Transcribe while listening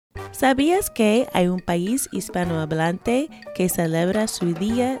¿Sabías que hay un país hispanohablante que celebra su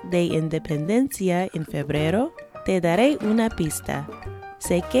Día de Independencia en febrero? Te daré una pista.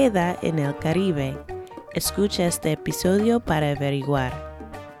 Se queda en el Caribe. Escucha este episodio para averiguar.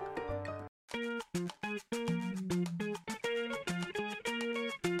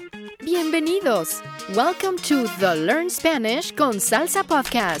 Bienvenidos! Welcome to the Learn Spanish con Salsa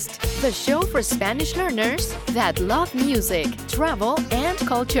podcast, the show for Spanish learners that love music, travel, and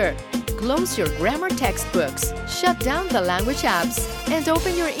culture. Close your grammar textbooks, shut down the language apps, and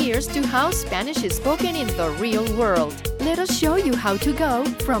open your ears to how Spanish is spoken in the real world. Let us show you how to go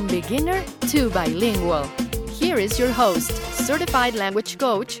from beginner to bilingual. Here is your host, certified language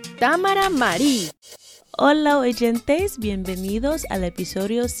coach, Tamara Marie. Hola oyentes, bienvenidos al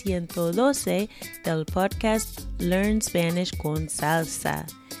episodio 112 del podcast Learn Spanish con Salsa.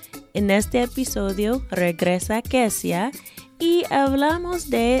 En este episodio regresa Kesia y hablamos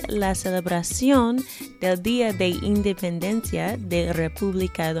de la celebración del Día de Independencia de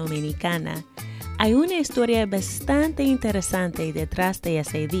República Dominicana. Hay una historia bastante interesante detrás de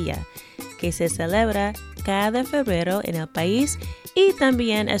ese día, que se celebra cada febrero en el país y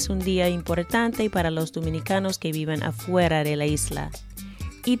también es un día importante para los dominicanos que viven afuera de la isla.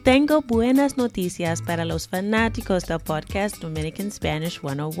 Y tengo buenas noticias para los fanáticos del podcast Dominican Spanish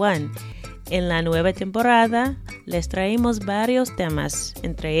 101. En la nueva temporada les traemos varios temas,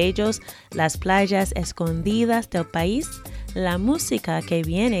 entre ellos las playas escondidas del país, la música que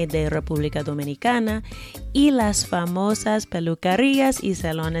viene de República Dominicana y las famosas peluquerías y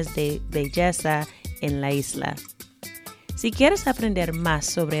salones de belleza en la isla. Si quieres aprender más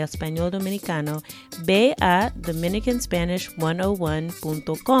sobre el español dominicano, ve a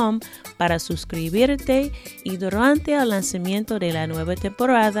dominicanspanish101.com para suscribirte y durante el lanzamiento de la nueva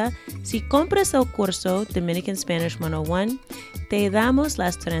temporada, si compras el curso Dominican Spanish 101, te damos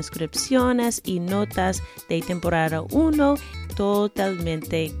las transcripciones y notas de temporada 1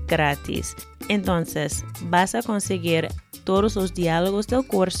 totalmente gratis. Entonces, vas a conseguir todos los diálogos del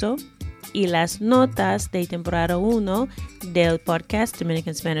curso y las notas de temporada 1 del podcast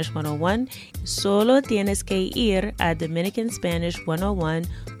Dominican Spanish 101. Solo tienes que ir a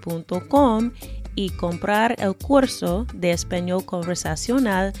dominicanspanish101.com y comprar el curso de español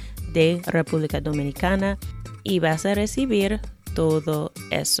conversacional de República Dominicana y vas a recibir todo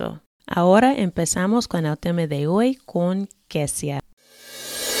eso. Ahora empezamos con el tema de hoy con Kesia.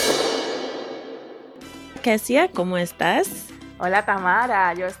 Kesia, ¿cómo estás? Hola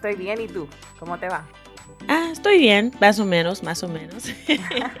Tamara, yo estoy bien, ¿y tú? ¿Cómo te va? Estoy bien, más o menos.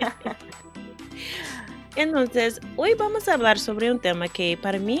 Entonces, hoy vamos a hablar sobre un tema que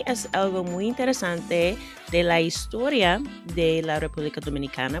para mí es algo muy interesante de la historia de la República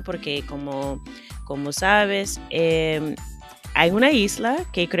Dominicana, porque como sabes, hay una isla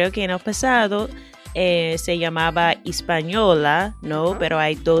que creo que en el pasado se llamaba Hispaniola, ¿no? Pero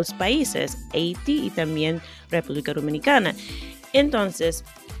hay dos países, Haití y también República Dominicana. Entonces,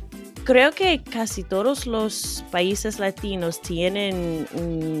 creo que casi todos los países latinos tienen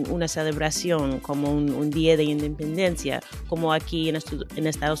una celebración como un día de independencia, como aquí en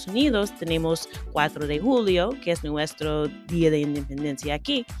Estados Unidos tenemos 4 de julio, que es nuestro día de independencia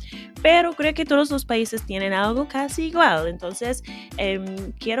aquí, pero creo que todos los países tienen algo casi igual. Entonces,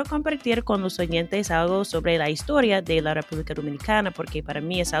 quiero compartir con los oyentes algo sobre la historia de la República Dominicana, porque para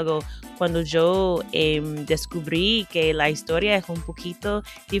mí es algo cuando yo descubrí que la historia es un poquito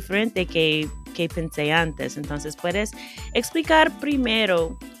diferente que pensé antes. Entonces, ¿puedes explicar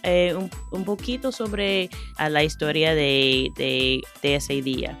primero un poquito sobre la historia de ese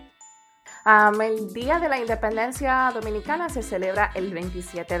día? El Día de la Independencia Dominicana se celebra el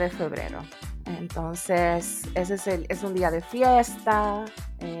 27 de febrero. Entonces, ese es un día de fiesta,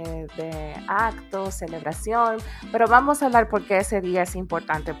 de actos, celebración. Pero vamos a hablar por qué ese día es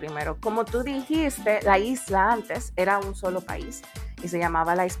importante primero. Como tú dijiste, la isla antes era un solo país y se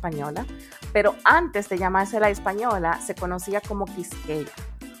llamaba La Hispaniola. Pero antes de llamarse La Hispaniola, se conocía como Quisqueya,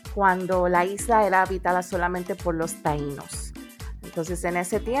 cuando la isla era habitada solamente por los taínos. Entonces, en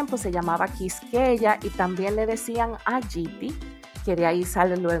ese tiempo se llamaba Quisqueya y también le decían Ayiti, que de ahí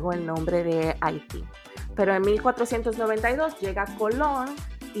sale luego el nombre de Haití. Pero en 1492 llega Colón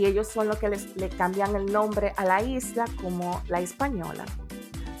y ellos son los que le cambian el nombre a la isla como La Hispaniola.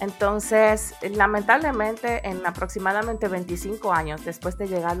 Entonces, lamentablemente, en aproximadamente 25 años después de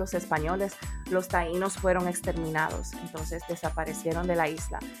llegar los españoles, los taínos fueron exterminados. Entonces, desaparecieron de la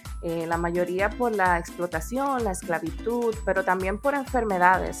isla. La mayoría por la explotación, la esclavitud, pero también por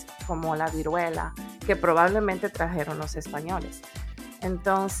enfermedades como la viruela, que probablemente trajeron los españoles.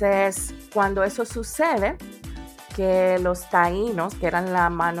 Entonces, cuando eso sucede, que los taínos, que eran la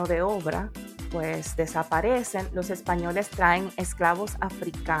mano de obra, pues desaparecen, los españoles traen esclavos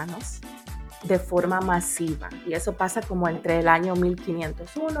africanos de forma masiva. Y eso pasa como entre el año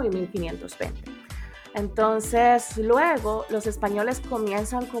 1501 y 1520. Entonces, luego los españoles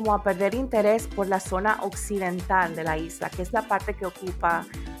comienzan como a perder interés por la zona occidental de la isla, que es la parte que ocupa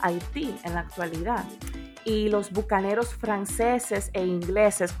Haití en la actualidad. Y los bucaneros franceses e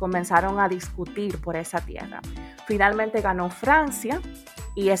ingleses comenzaron a discutir por esa tierra. Finalmente ganó Francia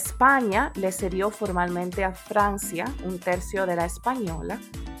y España le cedió formalmente a Francia un tercio de la Española,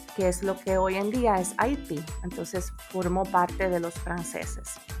 que es lo que hoy en día es Haití. Entonces formó parte de los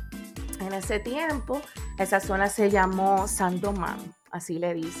franceses. En ese tiempo, esa zona se llamó Saint-Domingue, así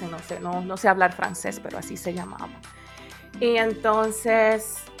le dicen, no sé hablar francés, pero así se llamaba. Y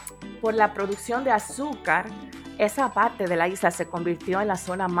entonces, por la producción de azúcar, esa parte de la isla se convirtió en la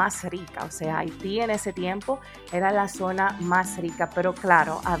zona más rica. O sea, Haití en ese tiempo era la zona más rica, pero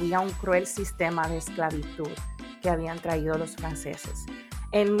claro, había un cruel sistema de esclavitud que habían traído los franceses.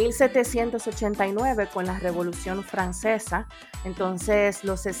 En 1789, con la Revolución Francesa, entonces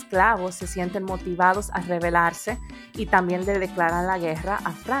los esclavos se sienten motivados a rebelarse y también le declaran la guerra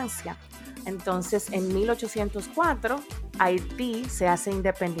a Francia. Entonces, en 1804, Haití se hace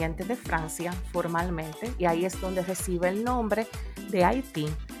independiente de Francia formalmente y ahí es donde recibe el nombre de Haití.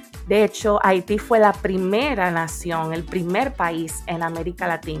 De hecho, Haití fue la primera nación, el primer país en América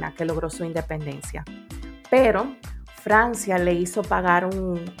Latina que logró su independencia. Pero Francia le hizo pagar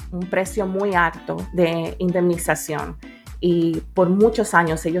un precio muy alto de indemnización y por muchos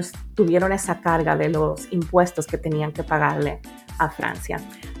años ellos tuvieron esa carga de los impuestos que tenían que pagarle a Francia.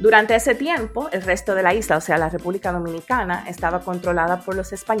 Durante ese tiempo, el resto de la isla, o sea, la República Dominicana, estaba controlada por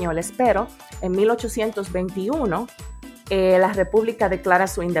los españoles, pero en 1821 la República declara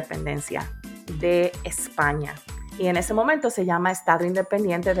su independencia de España. Y en ese momento se llama Estado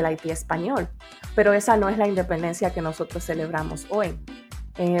Independiente del Haití Español. Pero esa no es la independencia que nosotros celebramos hoy.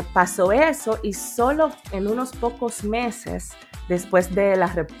 Pasó eso y solo en unos pocos meses después de la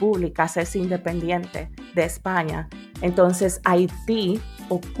República hacerse independiente de España, entonces Haití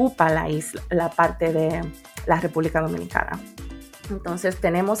ocupa la isla, la parte de la República Dominicana. Entonces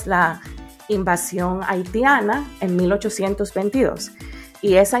tenemos la invasión haitiana en 1822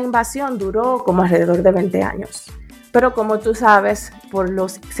 y esa invasión duró como alrededor de 20 años. Pero como tú sabes,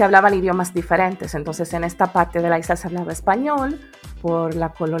 se hablaban idiomas diferentes. Entonces en esta parte de la isla se hablaba español por la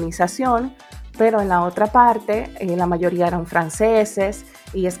colonización, pero en la otra parte la mayoría eran franceses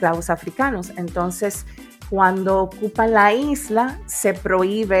y esclavos africanos. Entonces cuando ocupan la isla se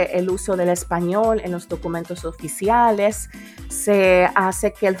prohíbe el uso del español en los documentos oficiales, se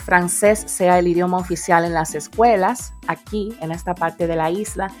hace que el francés sea el idioma oficial en las escuelas, aquí en esta parte de la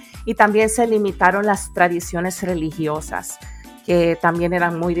isla, y también se limitaron las tradiciones religiosas, que también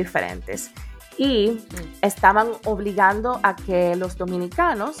eran muy diferentes. Y estaban obligando a que los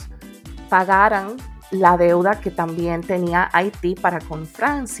dominicanos pagaran la deuda que también tenía Haití para con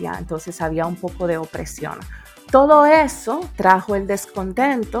Francia. Entonces había un poco de opresión. Todo eso trajo el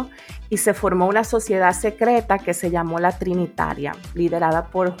descontento y se formó una sociedad secreta que se llamó la Trinitaria, liderada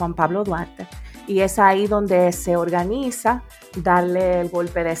por Juan Pablo Duarte. Y es ahí donde se organiza darle el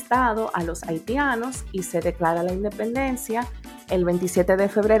golpe de Estado a los haitianos y se declara la independencia el 27 de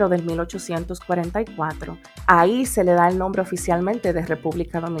febrero de 1844. Ahí se le da el nombre oficialmente de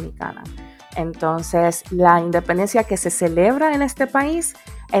República Dominicana. Entonces, la independencia que se celebra en este país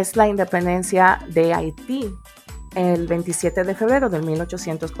es la independencia de Haití el 27 de febrero de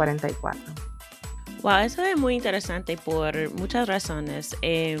 1844. Wow, eso es muy interesante por muchas razones.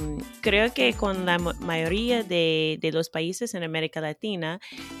 Creo que con la mayoría de los países en América Latina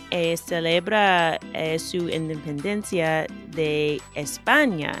celebra su independencia de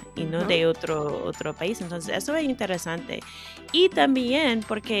España y no de otro país. Entonces, eso es interesante. Y también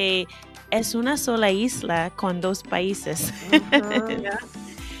porque es una sola isla con dos países.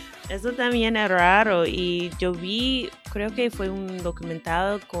 Eso también es raro. Y yo creo que fue un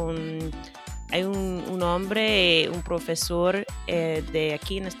documental hay un hombre, un profesor de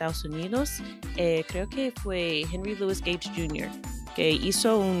aquí en Estados Unidos, creo que fue Henry Louis Gates Jr., que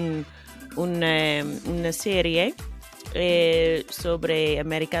hizo una serie sobre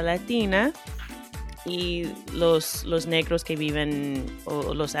América Latina y los negros que viven,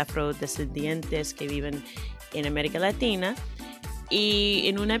 o los afrodescendientes que viven en América Latina. Y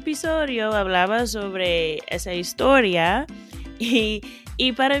en un episodio hablaba sobre esa historia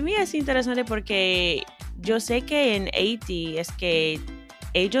y para mí es interesante porque yo sé que en Haití es que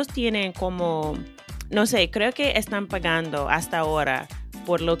ellos tienen como, no sé, creo que están pagando hasta ahora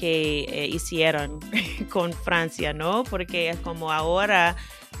por lo que hicieron con Francia, ¿no? Porque es como ahora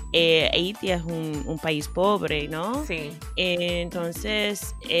Haití es un país pobre, ¿no? Sí.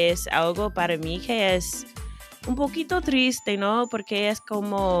 Entonces es algo para mí que es un poquito triste, ¿no? Porque es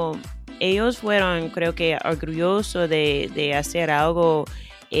como ellos fueron, creo que, orgullosos de hacer algo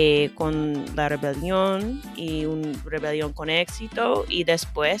con la rebelión y una rebelión con éxito y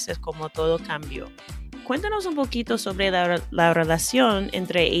después es como todo cambió. Cuéntanos un poquito sobre la relación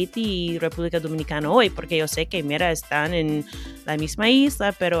entre Haití y República Dominicana hoy, porque yo sé que, mira, están en la misma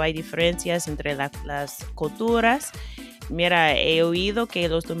isla, pero hay diferencias entre las culturas. Mira, he oído que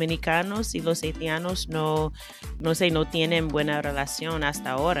los dominicanos y los haitianos no tienen buena relación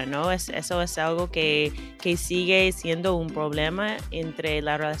hasta ahora, ¿no? Eso es algo que sigue siendo un problema entre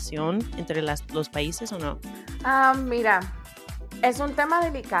la relación entre los países, ¿o no? Mira, es un tema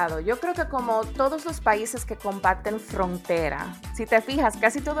delicado. Yo creo que como todos los países que comparten frontera, si te fijas,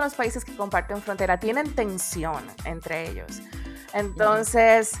 casi todos los países que comparten frontera tienen tensión entre ellos.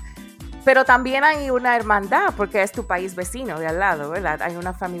 Entonces, pero también hay una hermandad porque es tu país vecino de al lado, ¿verdad? Hay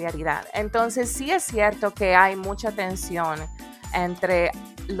una familiaridad. Entonces, sí es cierto que hay mucha tensión entre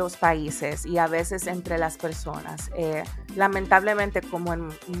los países y a veces entre las personas. Lamentablemente, como en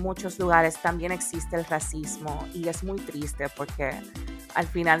muchos lugares, también existe el racismo y es muy triste porque al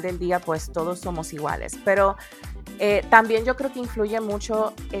final del día, pues todos somos iguales. Pero también yo creo que influye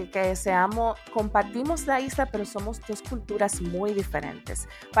mucho el que compartimos la isla, pero somos dos culturas muy diferentes.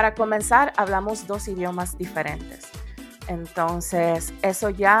 Para comenzar, hablamos dos idiomas diferentes. Entonces, eso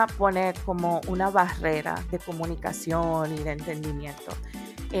ya pone como una barrera de comunicación y de entendimiento.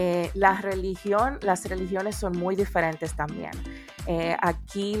 Las religiones son muy diferentes también.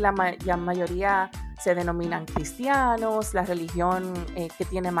 Aquí la mayoría se denominan cristianos, la religión que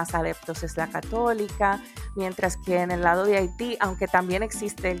tiene más adeptos es la católica, mientras que en el lado de Haití, aunque también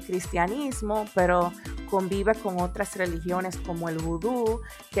existe el cristianismo, pero convive con otras religiones como el vudú,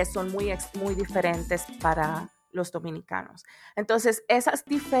 que son muy diferentes para los dominicanos. Entonces, esas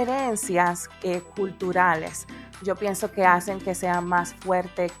diferencias culturales, yo pienso que hacen que sea más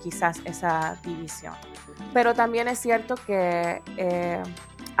fuerte quizás esa división. Pero también es cierto que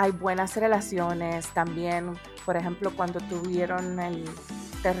hay buenas relaciones. También, por ejemplo, cuando tuvieron el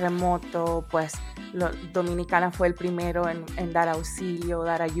terremoto, pues Dominicana fue el primero en dar auxilio,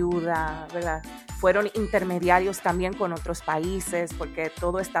 dar ayuda, ¿verdad? Fueron intermediarios también con otros países porque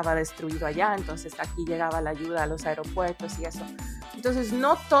todo estaba destruido allá, entonces aquí llegaba la ayuda a los aeropuertos y eso. Entonces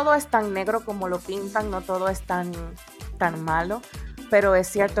no todo es tan negro como lo pintan, no todo es tan malo, pero es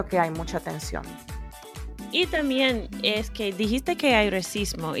cierto que hay mucha tensión. Y también es que dijiste que hay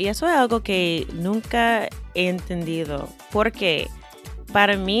racismo y eso es algo que nunca he entendido. Porque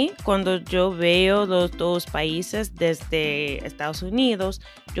para mí, cuando yo veo los dos países desde Estados Unidos,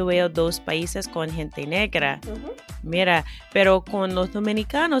 yo veo dos países con gente negra. Uh-huh. Mira, pero con los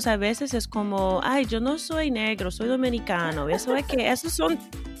dominicanos a veces es como, ay, yo no soy negro, soy dominicano. Eso es que esos son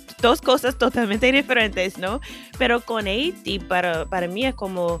dos cosas totalmente diferentes, ¿no? Pero con Haití, para mí es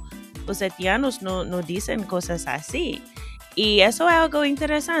como los haitianos no dicen cosas así. Y eso es algo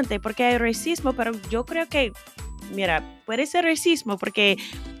interesante porque hay racismo, pero yo creo que, mira, puede ser racismo porque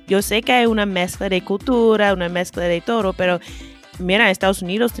yo sé que hay una mezcla de cultura, una mezcla de todo, pero mira, en Estados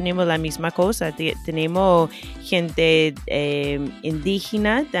Unidos tenemos la misma cosa. Tenemos gente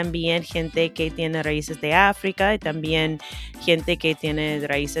indígena, también gente que tiene raíces de África y también gente que tiene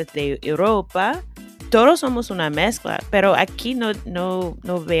raíces de Europa. Todos somos una mezcla, pero aquí no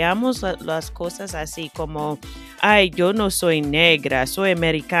veamos las cosas así como, ay, yo no soy negra, soy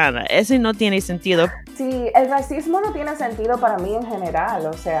americana. Eso no tiene sentido. Sí, el racismo no tiene sentido para mí en general.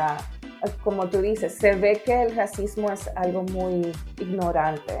 O sea, como tú dices, se ve que el racismo es algo muy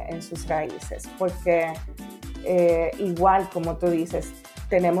ignorante en sus raíces, porque igual, como tú dices,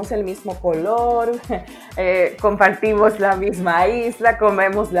 tenemos el mismo color, compartimos la misma isla,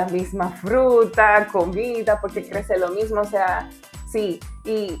 comemos la misma fruta, comida, porque crece lo mismo, o sea, sí,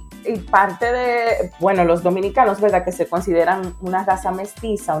 y parte de, bueno, los dominicanos, ¿verdad?, que se consideran una raza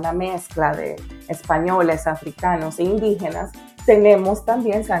mestiza, una mezcla de españoles, africanos e indígenas, tenemos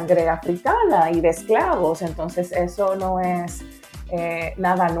también sangre africana y de esclavos, entonces eso no es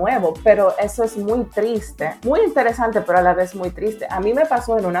nada nuevo, pero eso es muy triste, muy interesante, pero a la vez muy triste. A mí me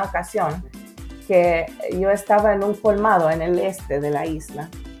pasó en una ocasión que yo estaba en un colmado en el este de la isla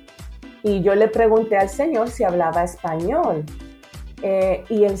y yo le pregunté al señor si hablaba español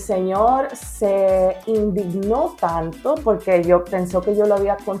y el señor se indignó tanto porque yo pensó que yo lo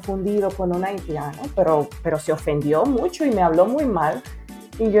había confundido con un haitiano, pero se ofendió mucho y me habló muy mal.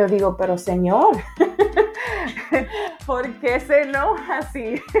 Y yo digo, pero señor, ¿Por qué se enoja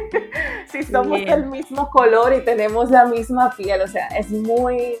si somos del mismo color y tenemos la misma piel? O sea, es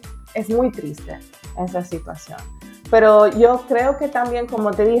muy triste esa situación. Pero yo creo que también,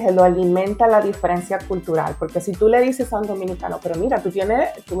 como te dije, lo alimenta la diferencia cultural, porque si tú le dices a un dominicano, pero mira,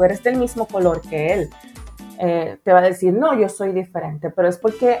 tú eres del mismo color que él, te va a decir, no, yo soy diferente, pero es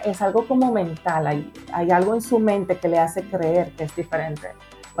porque es algo como mental, hay algo en su mente que le hace creer que es diferente,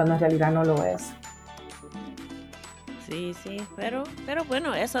 cuando en realidad no lo es. Sí, pero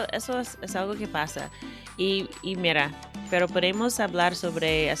bueno, eso es algo que pasa. Y mira, pero podemos hablar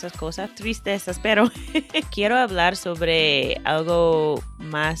sobre esas cosas tristes, pero quiero hablar sobre algo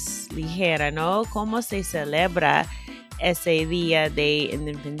más ligera, ¿no? ¿Cómo se celebra ese día de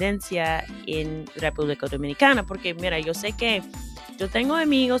independencia en República Dominicana? Porque mira, yo sé que yo tengo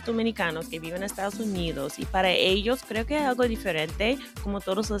amigos dominicanos que viven en Estados Unidos y para ellos creo que es algo diferente como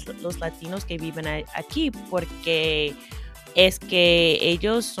todos los latinos que viven aquí, porque es que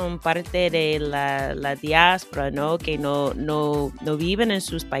ellos son parte de la diáspora, ¿no? Que no viven en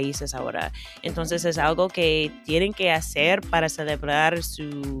sus países ahora. Entonces es algo que tienen que hacer para celebrar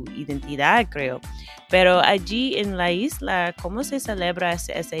su identidad, creo. Pero allí en la isla, ¿cómo se celebra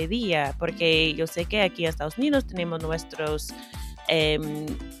ese día? Porque yo sé que aquí en Estados Unidos tenemos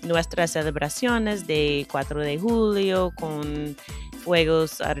nuestras celebraciones de 4 de julio con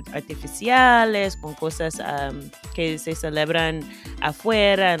fuegos artificiales, con cosas que se celebran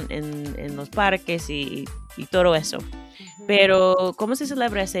afuera en los parques y todo eso. Pero, ¿cómo se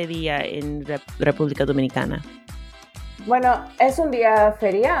celebra ese día en República Dominicana? Bueno, es un día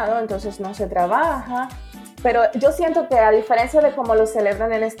feriado, entonces no se trabaja, pero yo siento que a diferencia de cómo lo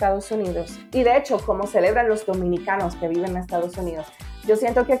celebran en Estados Unidos, y de hecho como celebran los dominicanos que viven en Estados Unidos, yo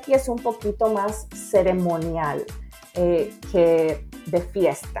siento que aquí es un poquito más ceremonial que de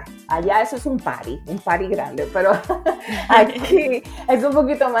fiesta. Allá eso es un party grande, pero aquí es un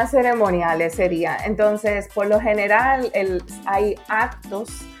poquito más ceremonial ese día. Entonces, por lo general, hay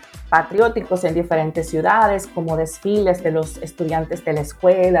actos patrióticos en diferentes ciudades, como desfiles de los estudiantes de la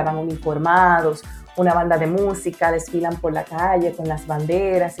escuela, van uniformados, una banda de música, desfilan por la calle con las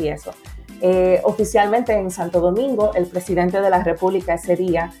banderas y eso. Oficialmente en Santo Domingo, el presidente de la República ese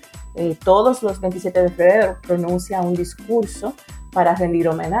día, todos los 27 de febrero, pronuncia un discurso para rendir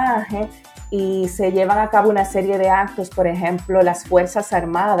homenaje y se llevan a cabo una serie de actos. Por ejemplo, las Fuerzas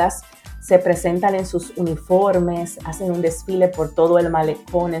Armadas se presentan en sus uniformes, hacen un desfile por todo el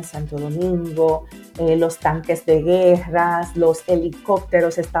malecón en Santo Domingo, los tanques de guerra, los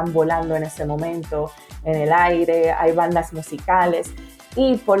helicópteros están volando en ese momento en el aire, hay bandas musicales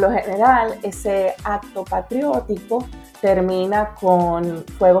y por lo general ese acto patriótico termina con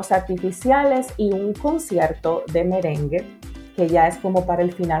fuegos artificiales y un concierto de merengue que ya es como para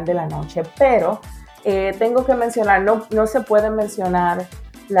el final de la noche, pero tengo que mencionar, no se puede mencionar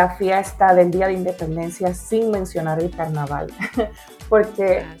la fiesta del Día de Independencia sin mencionar el carnaval,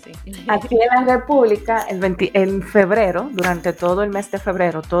 porque aquí en la República, en febrero, durante todo el mes de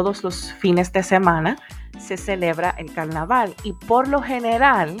febrero, todos los fines de semana, se celebra el carnaval y por lo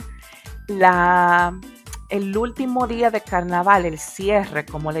general, el último día de carnaval, el cierre,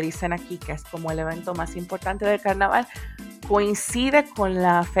 como le dicen aquí, que es como el evento más importante del carnaval, coincide con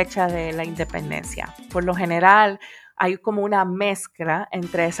la fecha de la independencia. Por lo general, hay como una mezcla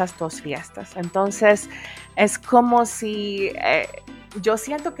entre esas dos fiestas. Entonces, es como si yo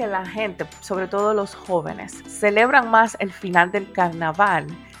siento que la gente, sobre todo los jóvenes, celebran más el final del carnaval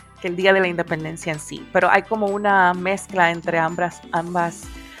que el Día de la Independencia en sí. Pero hay como una mezcla entre ambas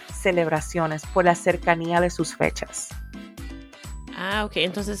celebraciones por la cercanía de sus fechas. Ah, ok.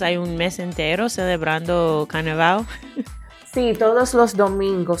 Entonces hay un mes entero celebrando carnaval. Sí, todos los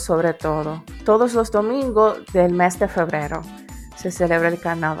domingos sobre todo. Todos los domingos del mes de febrero se celebra el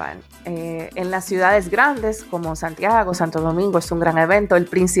carnaval. En las ciudades grandes como Santiago, Santo Domingo es un gran evento. El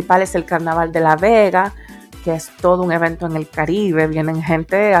principal es el Carnaval de La Vega, que es todo un evento en el Caribe. Vienen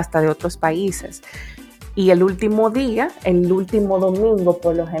gente hasta de otros países. Y el último día, el último domingo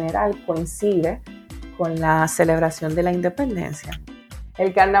por lo general coincide con la celebración de la independencia.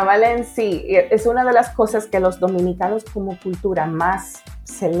 El carnaval en sí es una de las cosas que los dominicanos como cultura más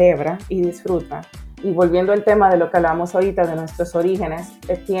celebran y disfrutan. Y volviendo al tema de lo que hablamos ahorita, de nuestros orígenes,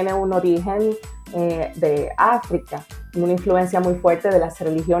 tiene un origen de África, una influencia muy fuerte de las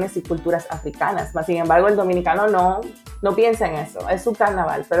religiones y culturas africanas. Sin embargo, el dominicano no piensa en eso, es su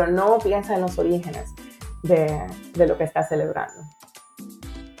carnaval, pero no piensa en los orígenes de lo que está celebrando.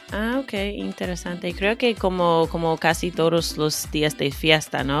 Ah, ok, interesante. Creo que como casi todos los días de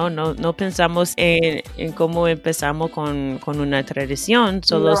fiesta, ¿no? No pensamos en cómo empezamos con una tradición,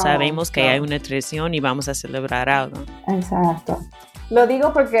 solo sabemos que hay una tradición y vamos a celebrar algo. Exacto. Lo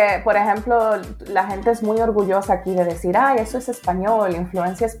digo porque, por ejemplo, la gente es muy orgullosa aquí de decir, ay, eso es español,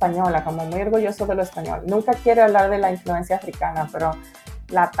 influencia española, como muy orgulloso de lo español. Nunca quiere hablar de la influencia africana, pero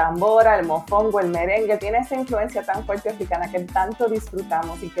la tambora, el mofongo, el merengue, tiene esa influencia tan fuerte africana que tanto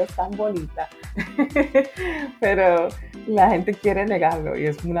disfrutamos y que es tan bonita. Pero la gente quiere negarlo y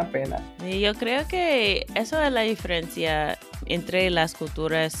es una pena. Y yo creo que eso es la diferencia entre las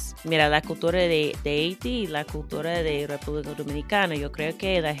culturas, mira, la cultura de Haití y la cultura de República Dominicana. Yo creo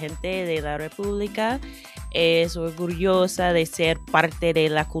que la gente de la República es orgullosa de ser parte de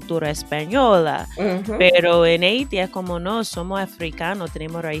la cultura española, pero en Haití es como no, somos africanos,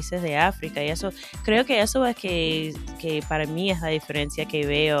 tenemos raíces de África y eso, creo que eso es que para mí es la diferencia que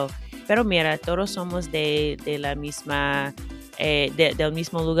veo. Pero mira, todos somos de la misma, del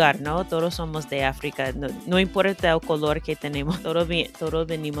mismo lugar, ¿no? Todos somos de África, no importa el color que tenemos, todos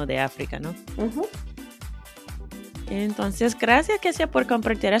venimos de África, ¿no? Entonces, gracias Kesia por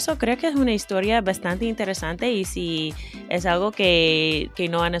compartir eso. Creo que es una historia bastante interesante y si es algo que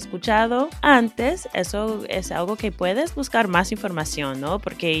no han escuchado antes, eso es algo que puedes buscar más información, ¿no?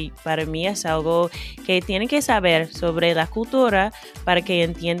 Porque para mí es algo que tienen que saber sobre la cultura para que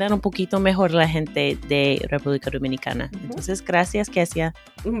entiendan un poquito mejor la gente de República Dominicana. Entonces, gracias Kesia.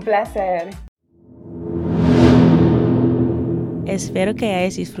 Un placer. Espero que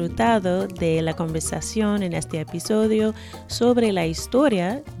hayas disfrutado de la conversación en este episodio sobre la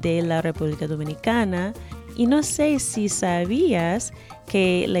historia de la República Dominicana y no sé si sabías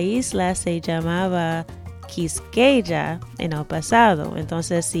que la isla se llamaba Quisqueya en el pasado.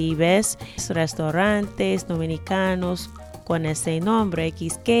 Entonces, si ves restaurantes dominicanos con ese nombre,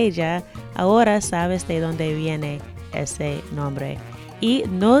 Quisqueya, ahora sabes de dónde viene ese nombre. Y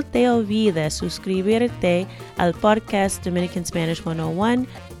no te olvides suscribirte al podcast Dominican Spanish 101.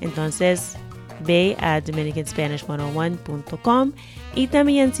 Entonces, ve a dominicanspanish101.com y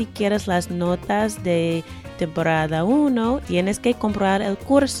también si quieres las notas de temporada 1, tienes que comprar el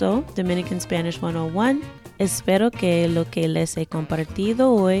curso Dominican Spanish 101. Espero que lo que les he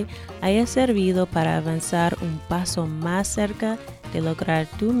compartido hoy haya servido para avanzar un paso más cerca de lograr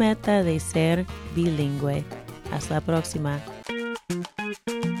tu meta de ser bilingüe. Hasta la próxima.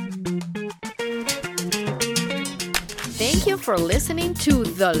 Thank you for listening to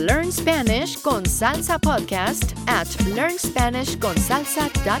the Learn Spanish con Salsa podcast at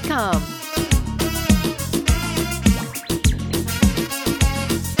learnspanishconsalsa.com.